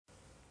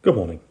Good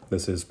morning.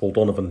 This is Paul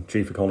Donovan,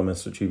 Chief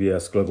Economist at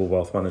UBS Global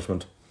Wealth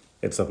Management.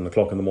 It's 7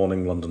 o'clock in the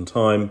morning, London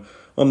time,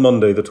 on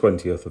Monday the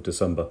 20th of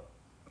December.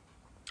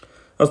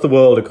 As the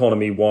world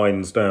economy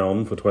winds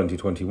down for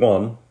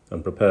 2021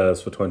 and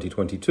prepares for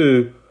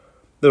 2022,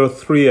 there are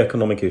three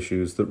economic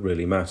issues that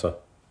really matter.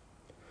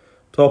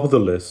 Top of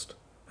the list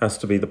has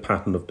to be the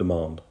pattern of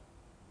demand.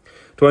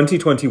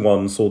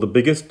 2021 saw the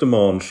biggest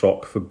demand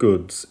shock for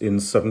goods in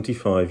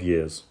 75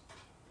 years.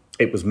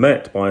 It was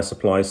met by a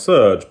supply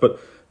surge, but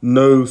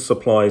no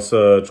supply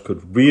surge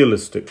could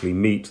realistically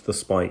meet the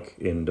spike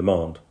in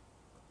demand.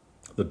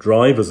 The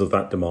drivers of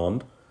that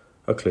demand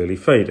are clearly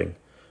fading,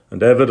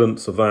 and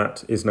evidence of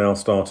that is now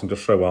starting to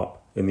show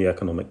up in the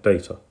economic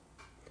data.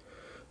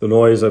 The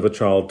noise over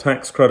child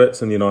tax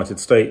credits in the United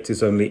States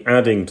is only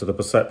adding to the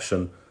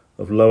perception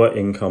of lower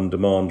income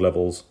demand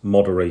levels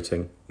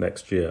moderating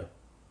next year.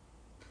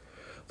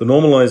 The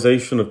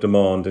normalization of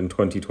demand in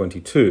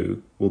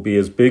 2022 will be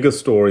as big a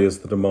story as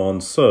the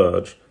demand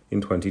surge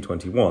in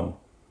 2021.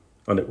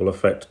 And it will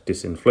affect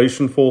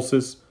disinflation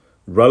forces,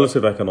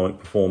 relative economic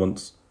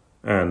performance,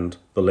 and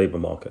the labour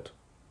market.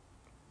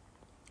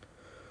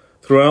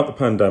 Throughout the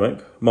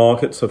pandemic,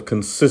 markets have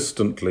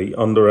consistently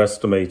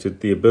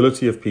underestimated the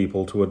ability of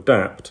people to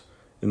adapt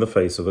in the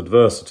face of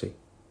adversity.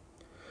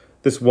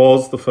 This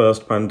was the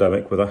first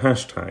pandemic with a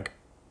hashtag,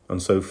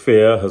 and so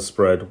fear has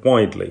spread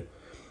widely.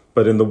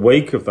 But in the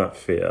wake of that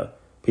fear,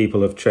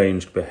 people have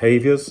changed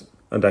behaviours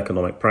and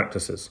economic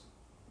practices.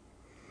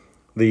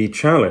 The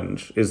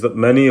challenge is that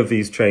many of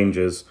these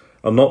changes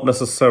are not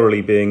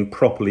necessarily being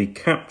properly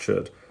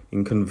captured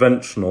in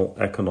conventional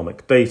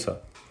economic data,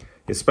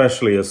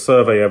 especially as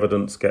survey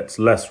evidence gets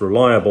less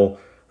reliable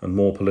and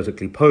more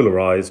politically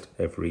polarized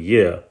every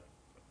year.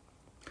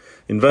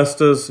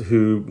 Investors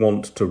who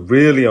want to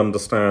really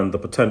understand the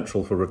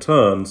potential for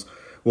returns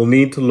will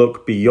need to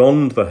look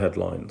beyond the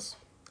headlines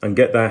and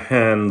get their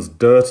hands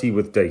dirty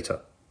with data,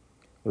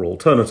 or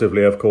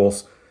alternatively, of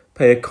course,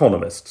 pay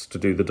economists to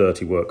do the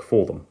dirty work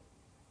for them.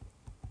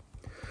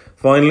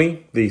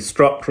 Finally, the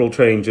structural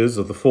changes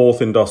of the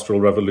fourth industrial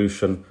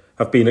revolution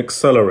have been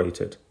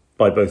accelerated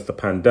by both the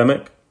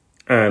pandemic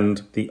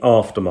and the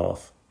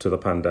aftermath to the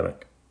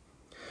pandemic.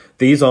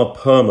 These are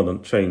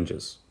permanent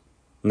changes.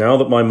 Now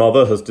that my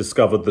mother has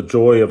discovered the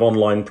joy of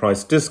online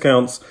price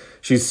discounts,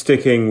 she's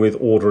sticking with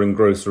ordering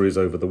groceries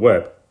over the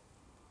web.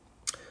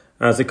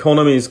 As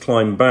economies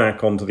climb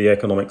back onto the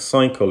economic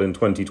cycle in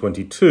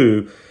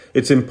 2022,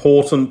 it's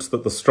important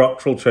that the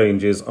structural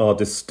changes are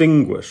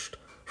distinguished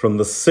from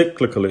the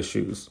cyclical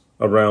issues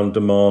around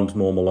demand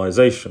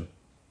normalization.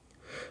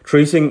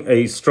 Treating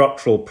a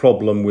structural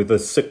problem with a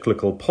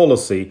cyclical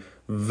policy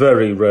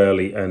very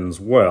rarely ends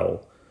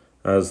well,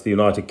 as the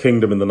United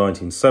Kingdom in the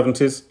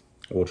 1970s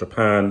or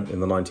Japan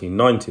in the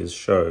 1990s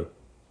show.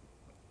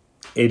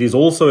 It is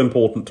also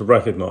important to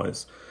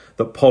recognize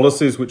that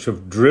policies which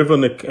have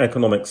driven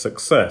economic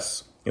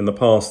success in the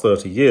past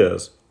 30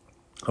 years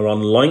are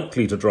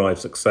unlikely to drive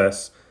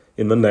success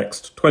in the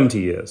next 20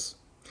 years.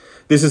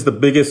 This is the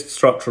biggest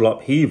structural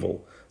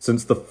upheaval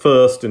since the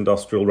first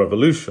industrial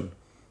revolution,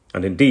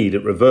 and indeed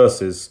it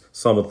reverses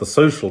some of the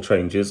social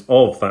changes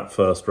of that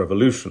first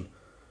revolution.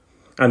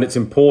 And it's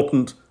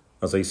important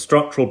as a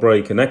structural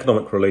break in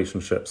economic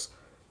relationships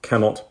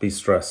cannot be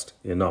stressed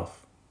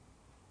enough.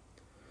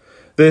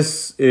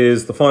 This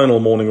is the final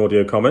morning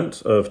audio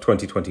comment of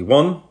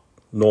 2021.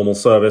 Normal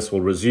service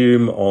will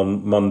resume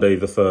on Monday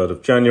the 3rd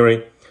of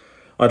January.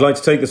 I'd like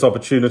to take this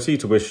opportunity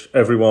to wish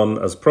everyone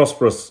as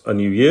prosperous a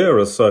new year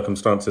as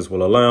circumstances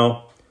will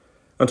allow,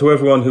 and to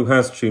everyone who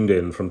has tuned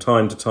in from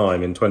time to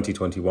time in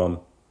 2021,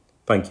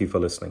 thank you for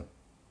listening.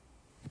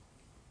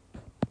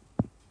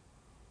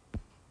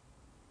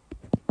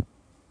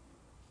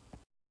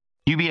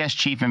 UBS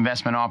Chief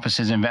Investment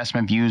Office's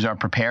investment views are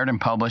prepared and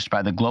published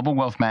by the global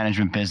wealth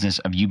management business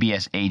of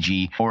UBS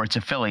AG or its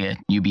affiliate,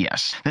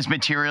 UBS. This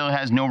material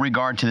has no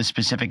regard to the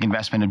specific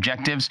investment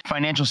objectives,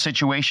 financial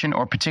situation,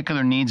 or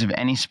particular needs of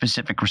any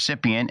specific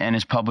recipient and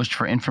is published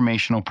for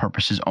informational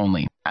purposes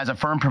only. As a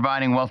firm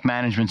providing wealth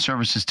management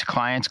services to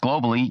clients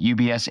globally,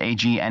 UBS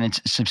AG and its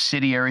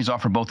subsidiaries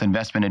offer both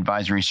investment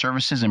advisory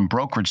services and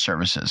brokerage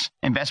services.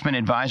 Investment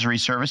advisory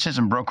services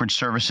and brokerage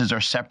services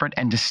are separate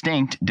and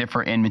distinct,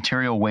 differ in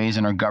material ways,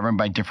 and are governed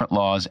by different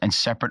laws and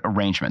separate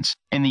arrangements.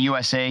 In the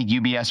USA,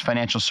 UBS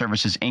Financial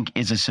Services Inc.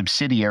 is a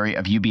subsidiary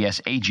of UBS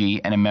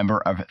AG and a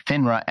member of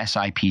FINRA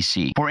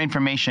SIPC. For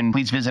information,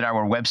 please visit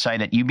our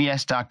website at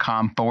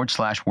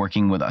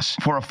ubs.com/working with us.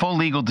 For a full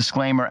legal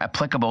disclaimer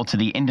applicable to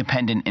the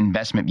independent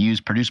investment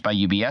views produced by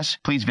UBS,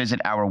 please visit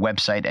our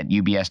website at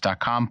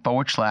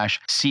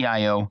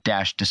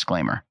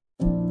ubs.com/CIO-disclaimer.